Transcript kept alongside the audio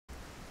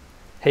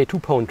Hey,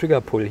 2-pound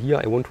trigger pull here.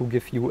 I want to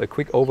give you a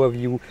quick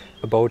overview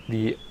about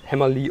the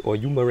Hämmerli or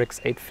Umarex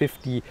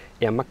 850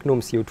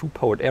 AirMagnum CO2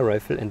 powered air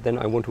rifle, and then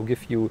I want to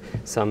give you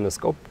some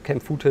scope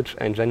cam footage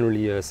and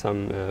generally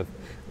some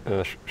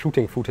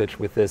shooting footage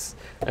with this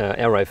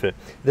air rifle.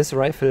 This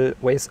rifle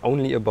weighs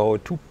only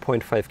about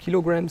 2.5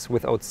 kilograms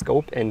without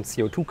scope and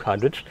CO2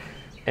 cartridge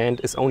and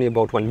is only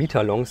about 1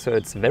 meter long, so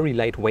it's very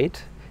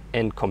lightweight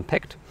and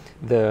compact.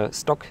 The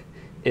stock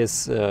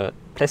is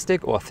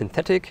plastic or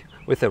synthetic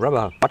with a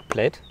rubber butt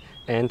plate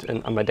and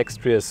an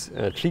ambidextrous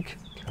cheek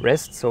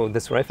rest, so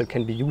this rifle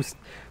can be used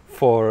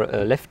for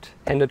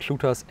left-handed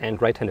shooters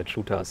and right-handed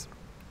shooters.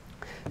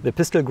 The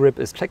pistol grip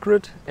is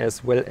checkered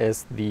as well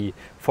as the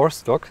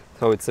forestock,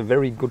 so it's a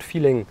very good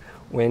feeling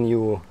when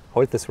you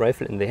hold this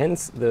rifle in the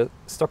hands. The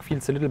stock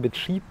feels a little bit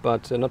cheap,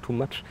 but not too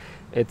much.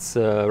 It's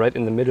right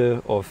in the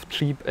middle of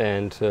cheap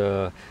and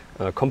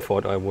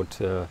comfort, I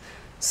would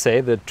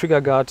say. The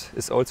trigger guard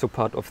is also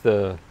part of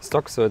the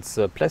stock, so it's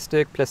a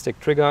plastic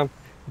trigger.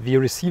 The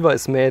receiver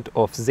is made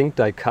of zinc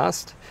die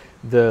cast.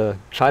 The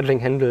charging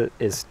handle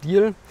is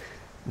steel.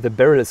 The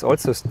barrel is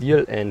also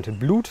steel and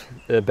blued.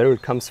 The barrel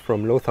comes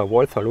from Lothar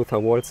Walther. Lothar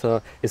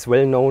Walther is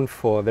well known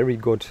for very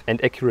good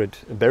and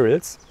accurate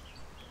barrels.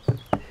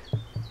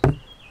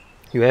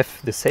 You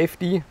have the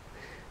safety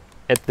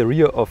at the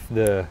rear of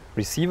the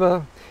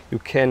receiver. You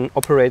can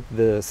operate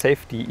the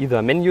safety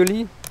either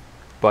manually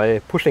by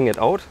pushing it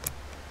out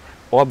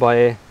or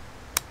by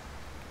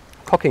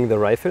cocking the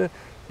rifle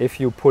if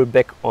you pull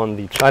back on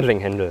the charging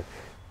handle.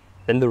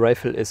 Then the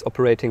rifle is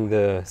operating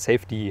the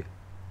safety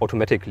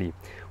automatically.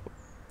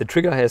 The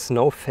trigger has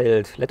no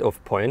felt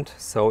let-off point,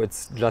 so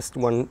it's just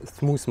one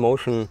smooth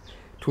motion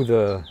to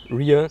the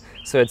rear.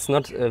 So it's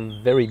not a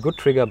very good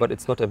trigger, but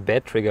it's not a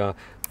bad trigger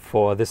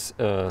for this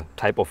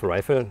type of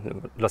rifle.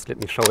 Just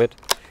let me show it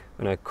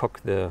when I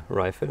cock the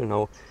rifle.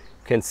 Now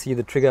you can see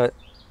the trigger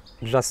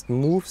just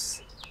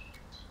moves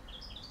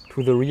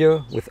to the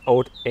rear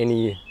without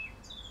any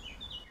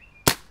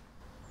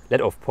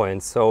let-off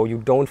points. So you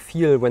don't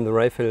feel when the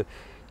rifle,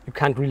 you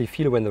can't really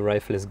feel when the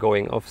rifle is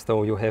going off,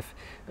 so you have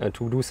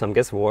to do some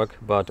guesswork.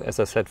 But as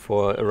I said,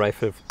 for a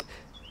rifle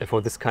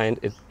for this kind,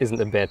 it isn't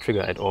a bad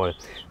trigger at all.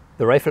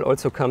 The rifle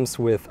also comes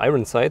with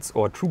iron sights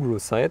or true blue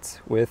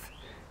sights with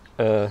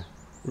a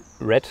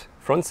red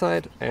front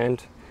sight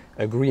and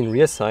a green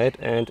rear sight,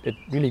 and it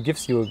really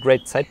gives you a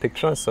great sight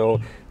picture. So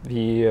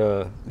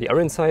the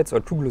iron sights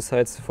or true blue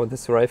sights for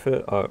this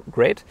rifle are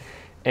great,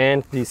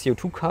 and the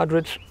CO2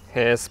 cartridge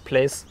has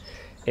place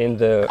in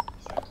the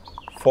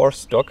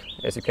forestock.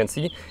 As you can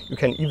see, you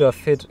can either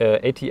fit a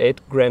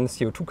 88-gram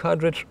CO2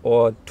 cartridge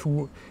or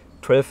two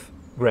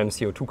 12-gram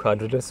CO2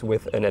 cartridges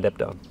with an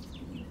adapter.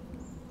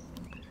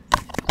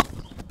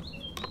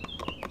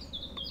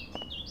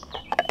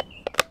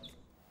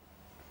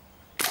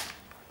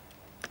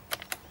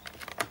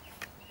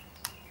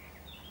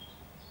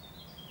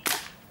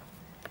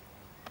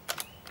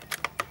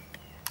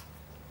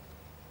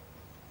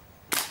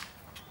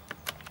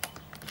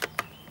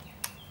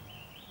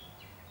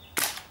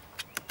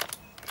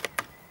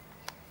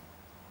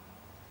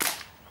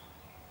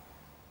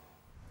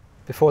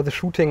 Before the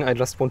shooting, I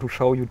just want to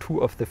show you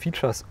two of the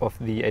features of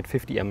the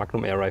 850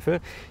 AirMagnum air rifle.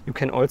 You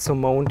can also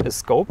mount a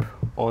scope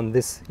on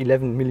this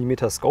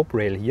 11mm scope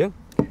rail here,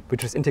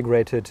 which is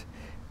integrated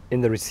in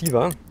the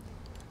receiver.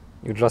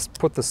 You just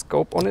put the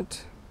scope on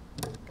it,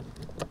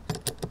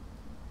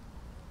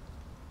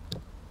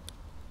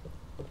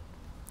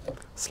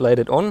 slide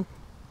it on,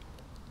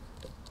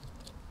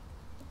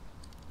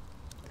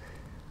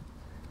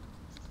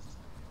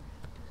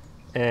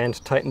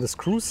 and tighten the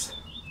screws.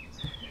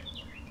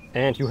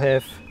 And you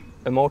have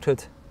a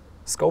mounted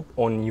scope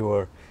on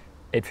your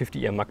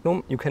 850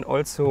 AirMagnum. You can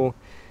also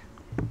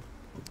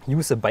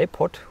use a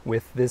bipod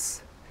with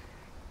this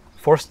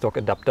forestock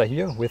adapter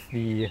here with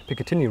the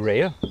Picatinny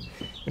rail.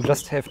 You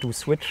just have to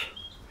switch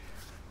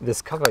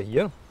this cover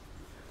here,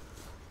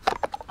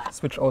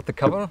 switch out the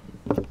cover,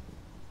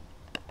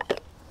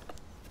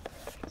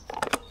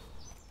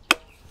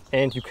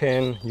 and you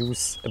can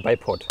use a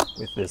bipod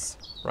with this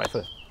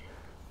rifle.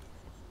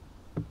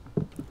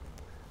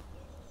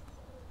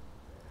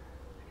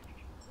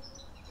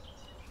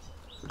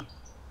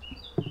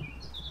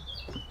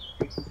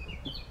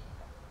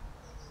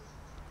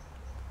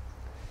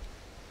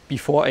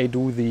 Before I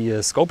do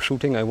the scope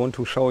shooting, I want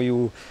to show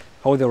you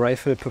how the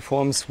rifle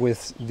performs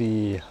with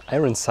the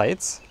iron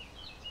sights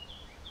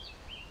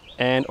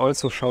and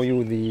also show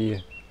you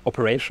the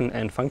operation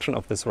and function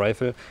of this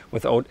rifle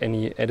without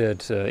any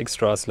added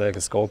extras like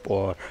a scope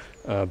or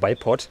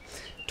bipod.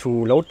 To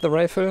load the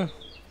rifle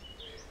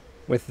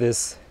with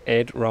this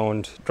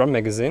 8-round drum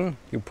magazine,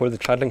 you pull the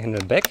charging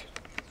handle back.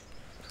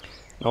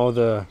 Now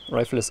the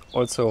rifle is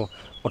also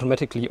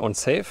automatically on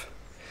safe.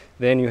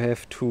 Then you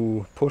have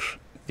to push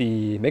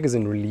the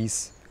magazine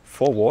release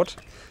forward,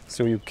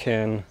 so you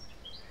can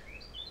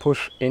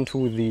push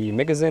into the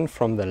magazine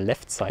from the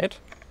left side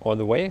all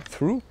the way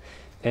through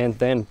and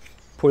then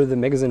pull the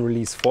magazine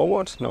release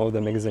forward. Now the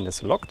magazine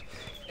is locked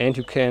and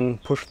you can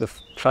push the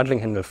charging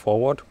handle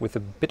forward with a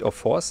bit of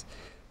force.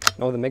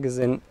 Now the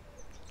magazine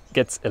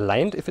gets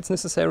aligned if it's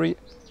necessary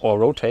or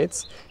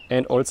rotates,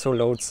 and also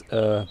loads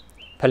a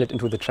pellet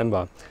into the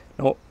chamber.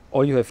 Now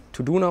all you have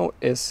to do now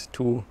is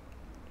to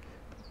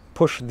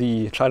push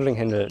the charging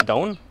handle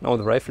down. Now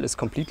the rifle is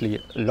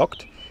completely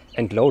locked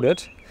and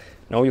loaded.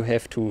 Now you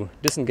have to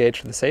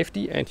disengage the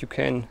safety and you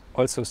can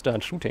also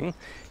start shooting.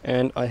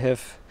 And I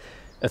have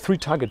 3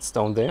 targets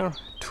down there,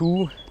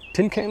 2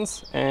 tin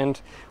cans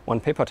and 1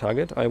 paper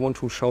target. I want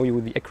to show you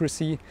the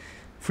accuracy,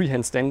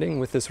 freehand standing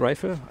with this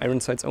rifle,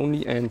 iron sights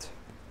only, and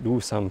do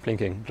some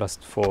plinking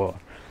just for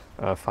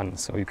fun,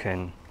 so you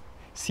can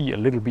see a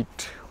little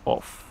bit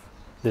of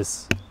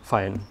this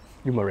fine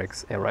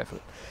Umarex air rifle.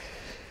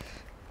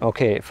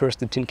 Okay, first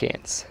the tin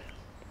cans.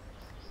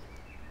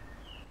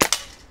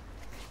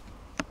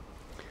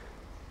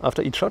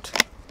 After each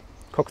shot,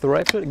 cock the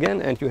rifle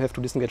again and you have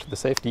to disengage the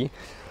safety.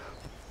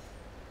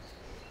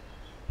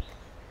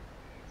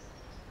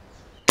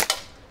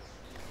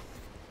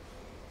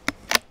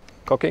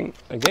 Cocking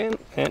again,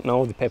 and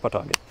now the paper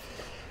target.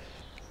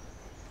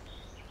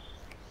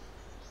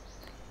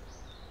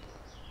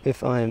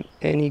 If I'm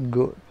any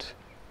good.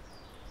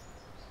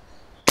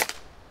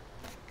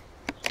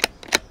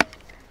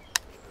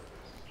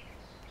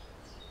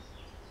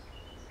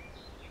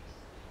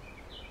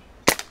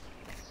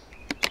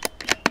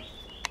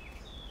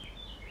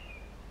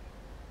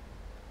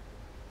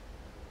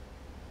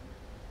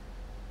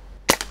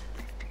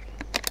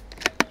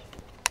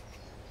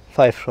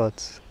 Five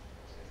shots.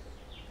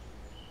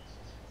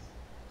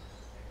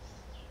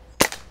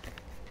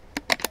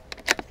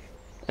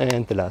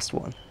 And the last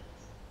one.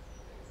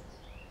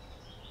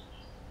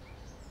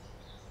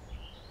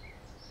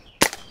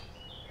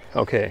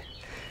 Okay,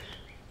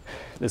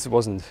 this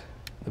wasn't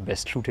the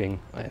best shooting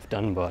I have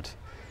done, but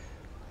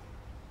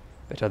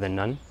better than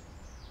none.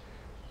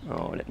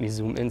 Oh, let me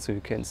zoom in so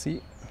you can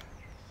see.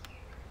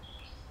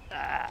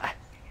 Ah.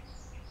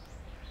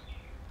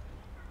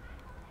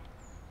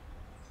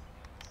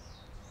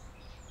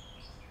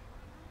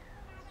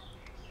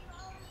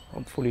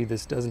 Hopefully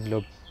this doesn't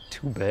look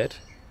too bad.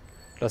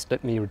 Just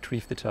let me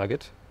retrieve the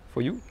target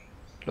for you.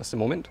 Just a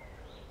moment.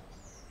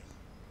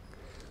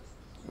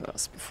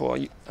 Before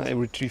I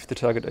retrieve the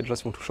target, I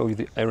just want to show you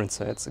the iron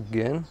sights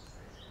again.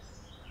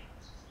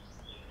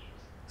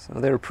 So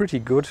they're pretty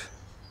good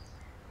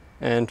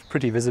and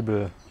pretty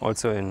visible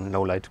also in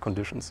low light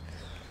conditions.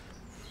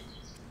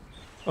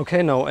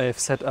 Okay, now I've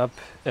set up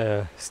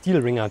a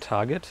steel ringer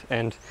target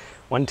and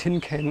 1 tin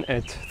can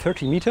at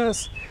 30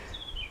 meters,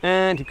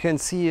 and you can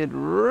see it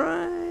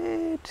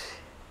right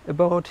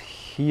about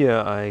here,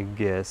 I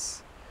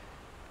guess.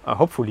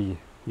 Hopefully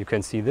you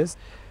can see this.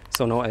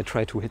 So now I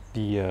try to hit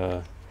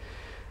the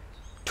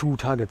 2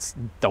 targets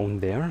down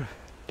there,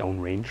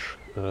 downrange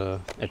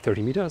at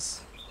 30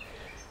 meters,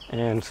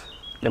 and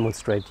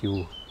demonstrate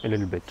you a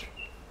little bit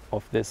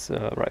of this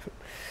rifle.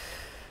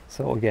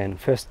 So again,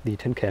 first the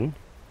tin can.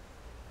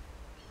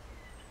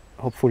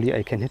 Hopefully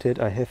I can hit it.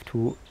 I have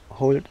to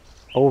hold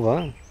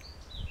over.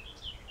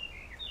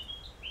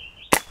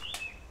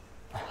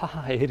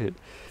 I hit it.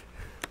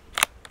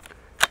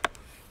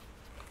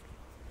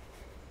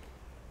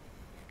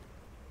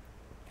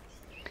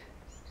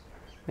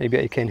 Maybe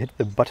I can hit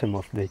the bottom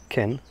of the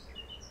can.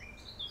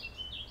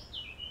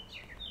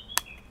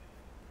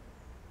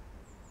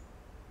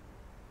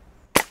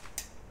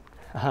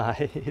 I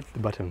hit the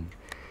bottom.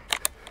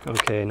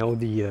 Okay, now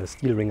the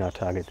steel ringer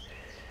target.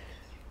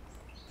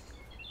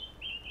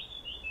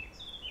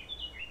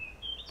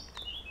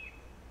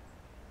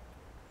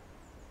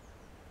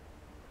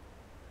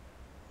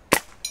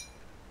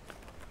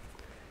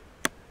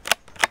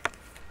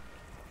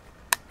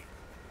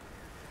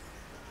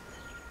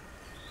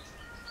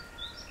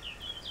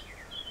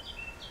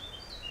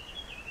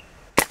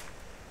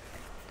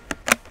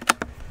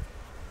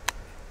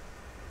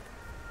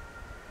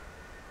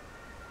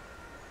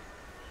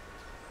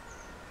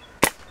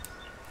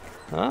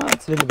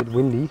 It's a little bit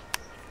windy.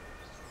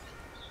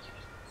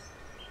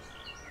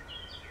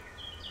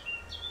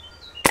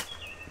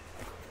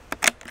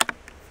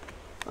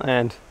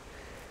 And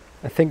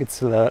I think it's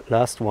the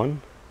last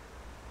one.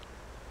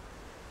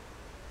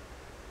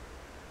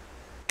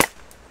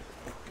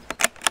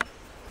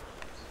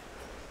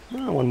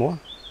 One more.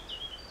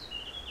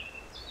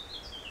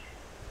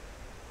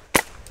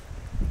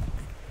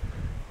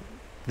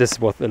 This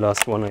was the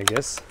last one, I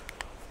guess.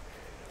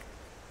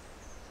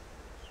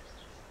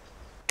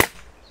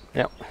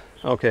 Yeah,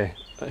 okay.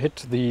 I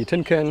hit the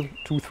tin can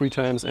 2-3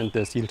 times and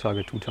the steel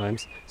target 2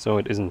 times, so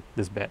it isn't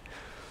this bad.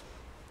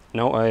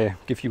 Now I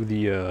give you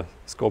the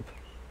scope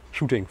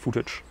shooting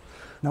footage.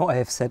 Now I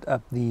have set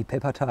up the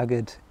paper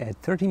target at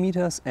 30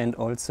 meters and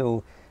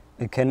also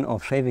a can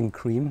of shaving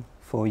cream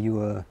for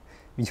your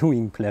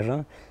viewing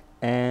pleasure.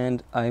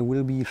 And I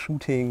will be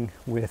shooting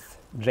with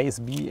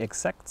JSB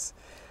Exacts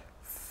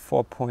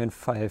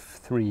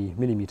 4.53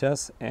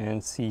 millimeters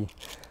and see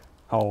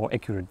how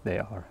accurate they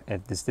are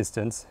at this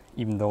distance,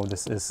 even though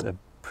this is a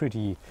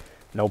pretty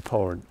low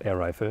powered air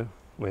rifle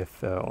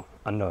with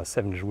under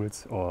 7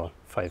 joules or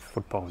 5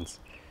 foot-pounds.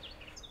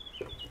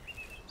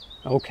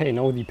 Okay,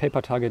 now the paper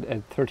target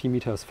at 30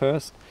 meters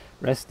first,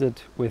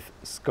 rested with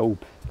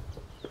scope.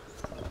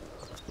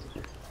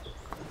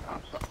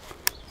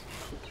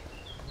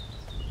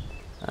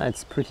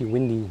 It's pretty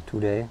windy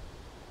today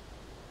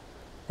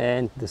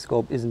and the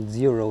scope isn't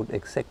zeroed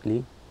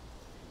exactly.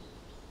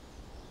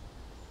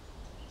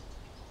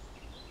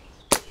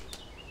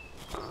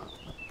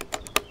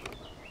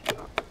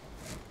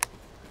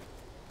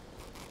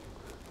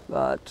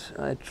 But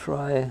I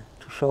try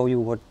to show you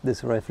what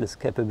this rifle is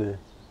capable.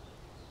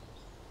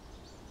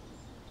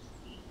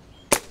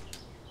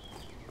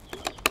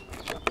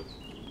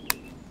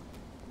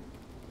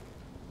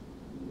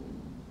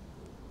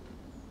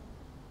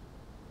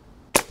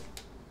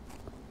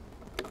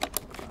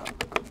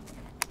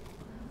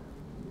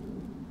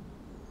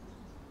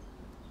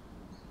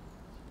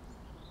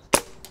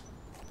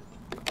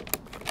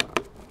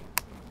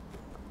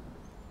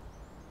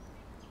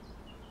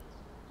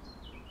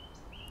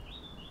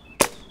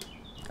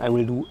 I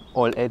will do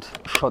all 8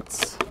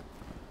 shots.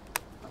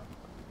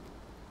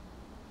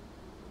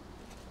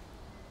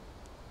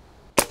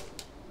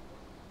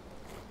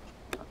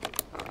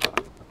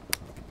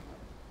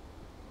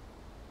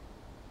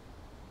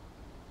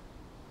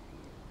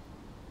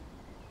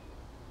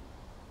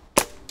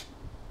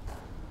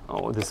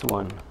 Oh, this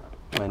one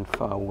went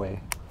far away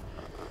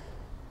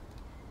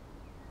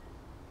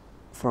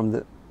from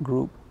the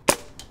group.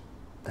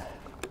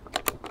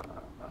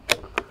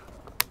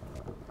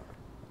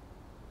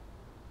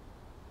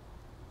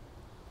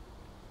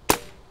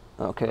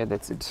 Okay,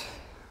 that's it.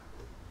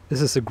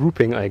 This is a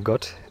grouping I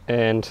got,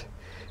 and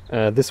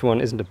this one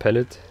isn't a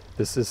pellet.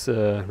 This is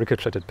a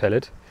ricocheted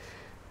pellet.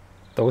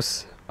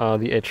 Those are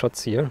the 8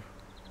 shots here.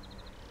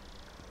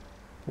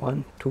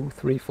 1, 2,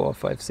 3, 4,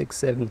 5, 6,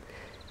 7,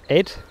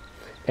 8.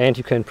 And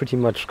you can pretty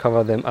much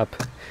cover them up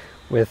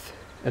with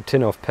a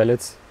tin of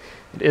pellets.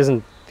 It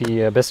isn't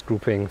the best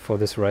grouping for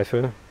this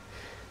rifle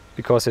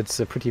because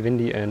it's pretty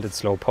windy and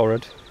it's low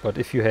powered. But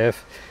if you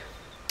have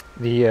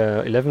the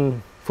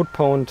 11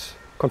 foot-pound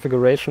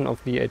configuration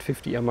of the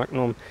 850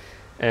 AirMagnum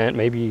and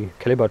maybe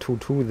caliber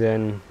 2.2,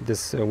 then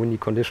this windy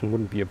condition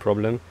wouldn't be a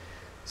problem.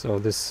 So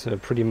this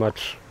pretty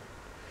much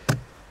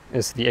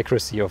is the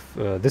accuracy of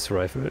this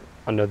rifle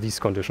under these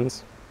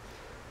conditions,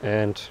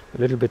 and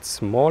a little bit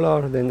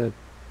smaller than a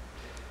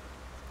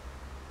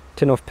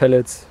tin of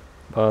pellets,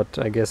 but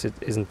I guess it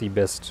isn't the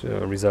best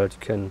result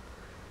you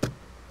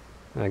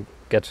can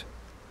get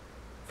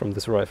from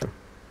this rifle.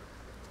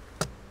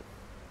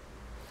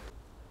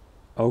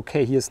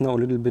 Okay, here's now a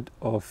little bit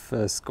of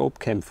scope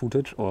cam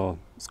footage, or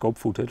scope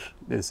footage.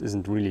 This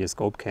isn't really a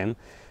scope cam,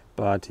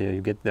 but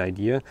you get the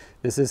idea.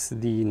 This is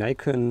the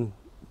Nikon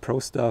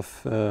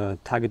ProStuff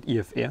Target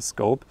EFR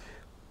scope.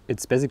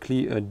 It's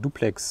basically a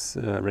duplex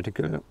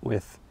reticle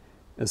with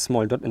a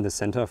small dot in the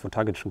center for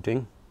target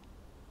shooting.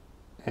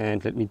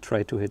 And let me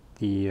try to hit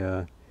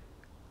the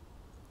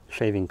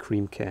shaving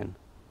cream can.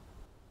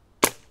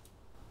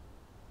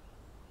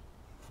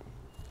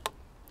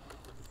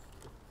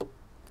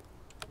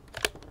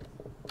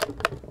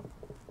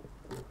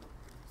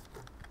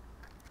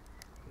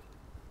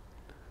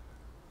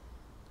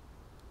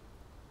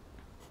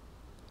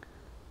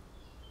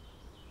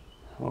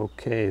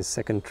 Okay,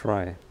 second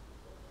try.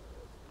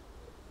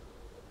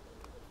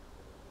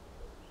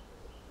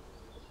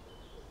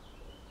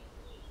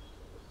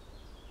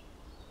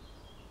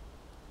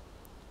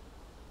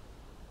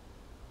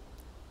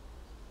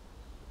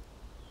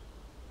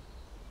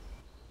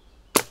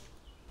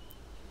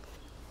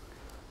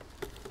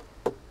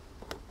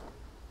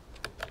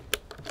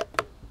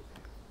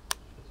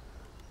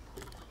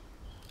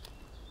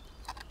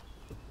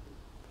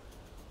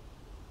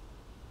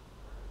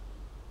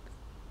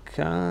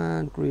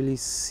 Can't really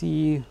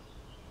see.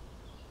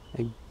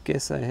 I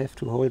guess I have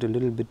to hold a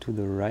little bit to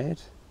the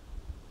right.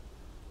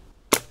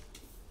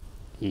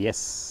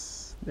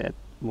 Yes, that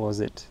was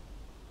it.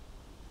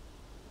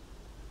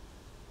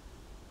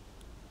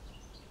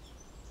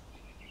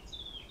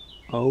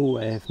 Oh,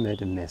 I have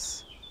made a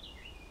mess.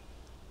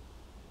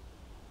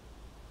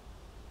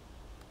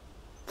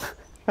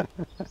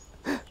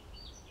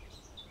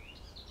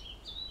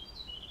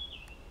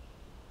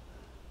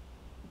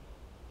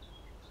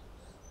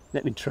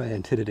 Let me try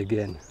and hit it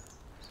again.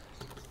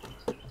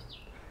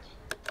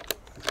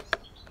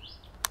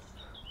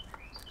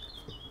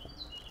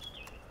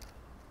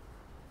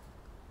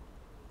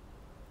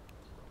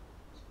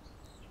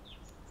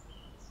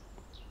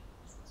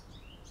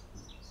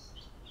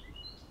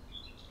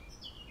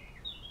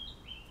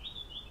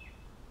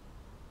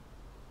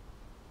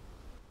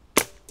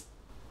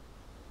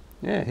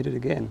 Yeah, hit it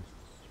again.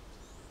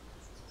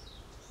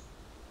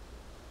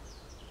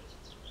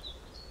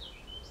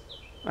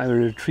 I will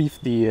retrieve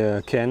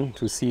the can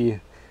to see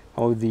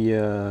how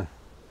the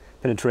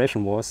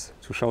penetration was,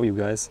 to show you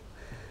guys.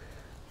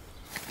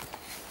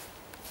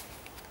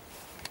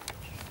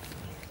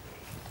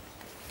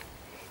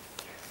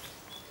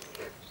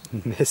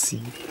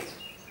 Messy.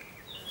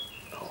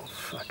 Oh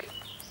fuck.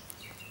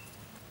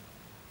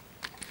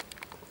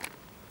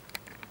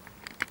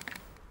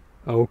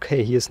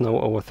 Okay, here's now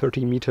our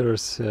 30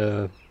 meters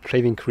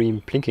shaving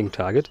cream plinking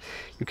target.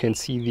 You can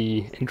see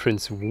the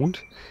entrance wound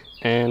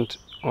and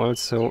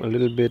also a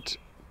little bit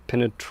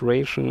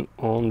penetration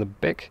on the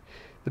back.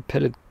 The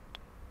pellet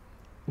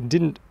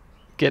didn't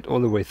get all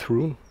the way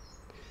through,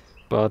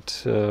 but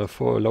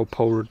for a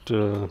low-powered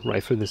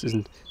rifle this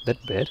isn't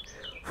that bad,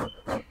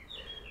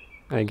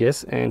 I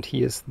guess. And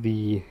here's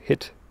the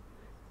hit,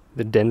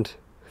 the dent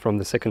from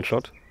the second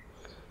shot,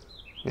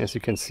 as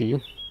you can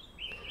see.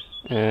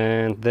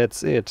 And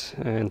that's it.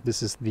 And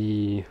this is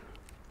the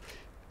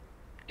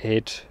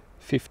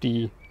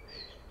 850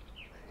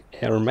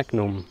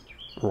 AirMagnum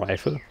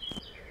rifle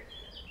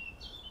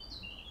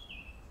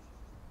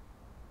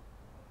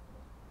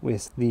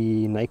with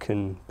the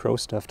Nikon Pro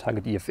Stuff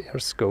Target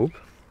EFR scope.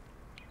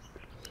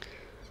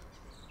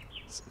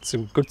 It's a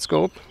good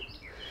scope.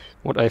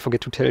 What I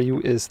forget to tell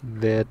you is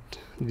that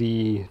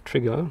the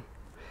trigger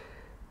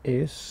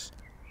is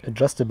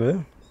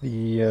adjustable.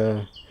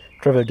 The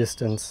travel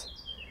distance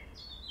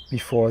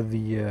before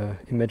the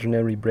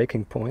imaginary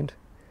breaking point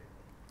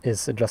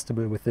is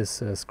adjustable with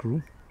this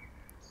screw.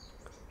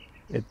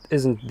 It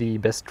isn't the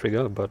best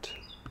trigger, but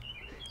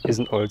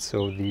isn't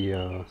also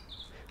the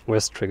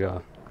worst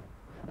trigger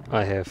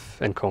I have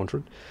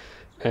encountered.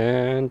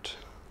 And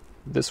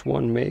this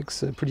one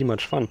makes pretty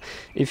much fun.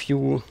 If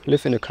you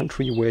live in a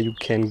country where you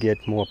can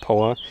get more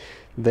power,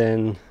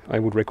 then I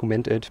would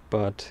recommend it,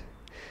 but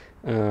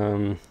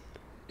in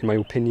my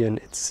opinion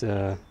it's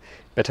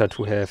better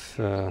to have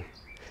a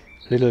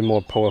little bit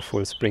more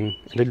powerful spring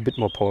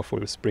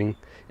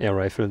air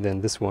rifle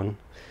than this one.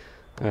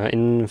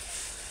 In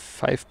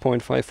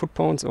 5.5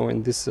 foot-pounds or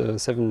in this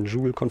 7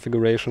 joule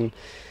configuration,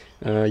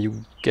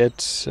 you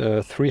get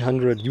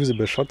 300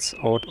 usable shots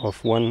out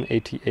of one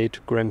 88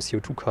 gram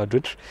CO2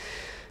 cartridge.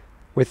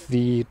 With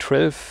the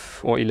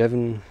 12 or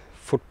 11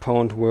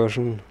 foot-pound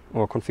version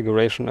or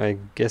configuration, I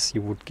guess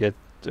you would get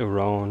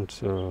around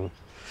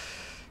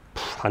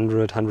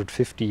 100,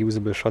 150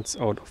 usable shots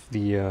out of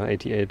the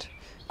 88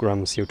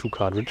 gram CO2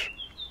 cartridge.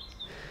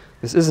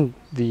 This isn't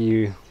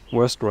the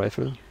worst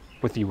rifle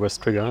with the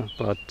worst trigger,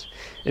 but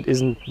it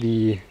isn't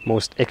the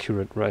most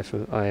accurate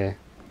rifle I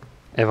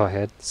ever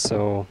had,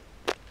 so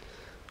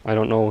I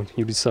don't know,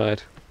 you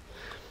decide.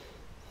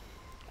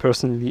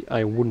 Personally,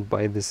 I wouldn't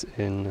buy this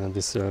in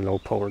this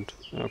low-powered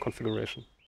configuration.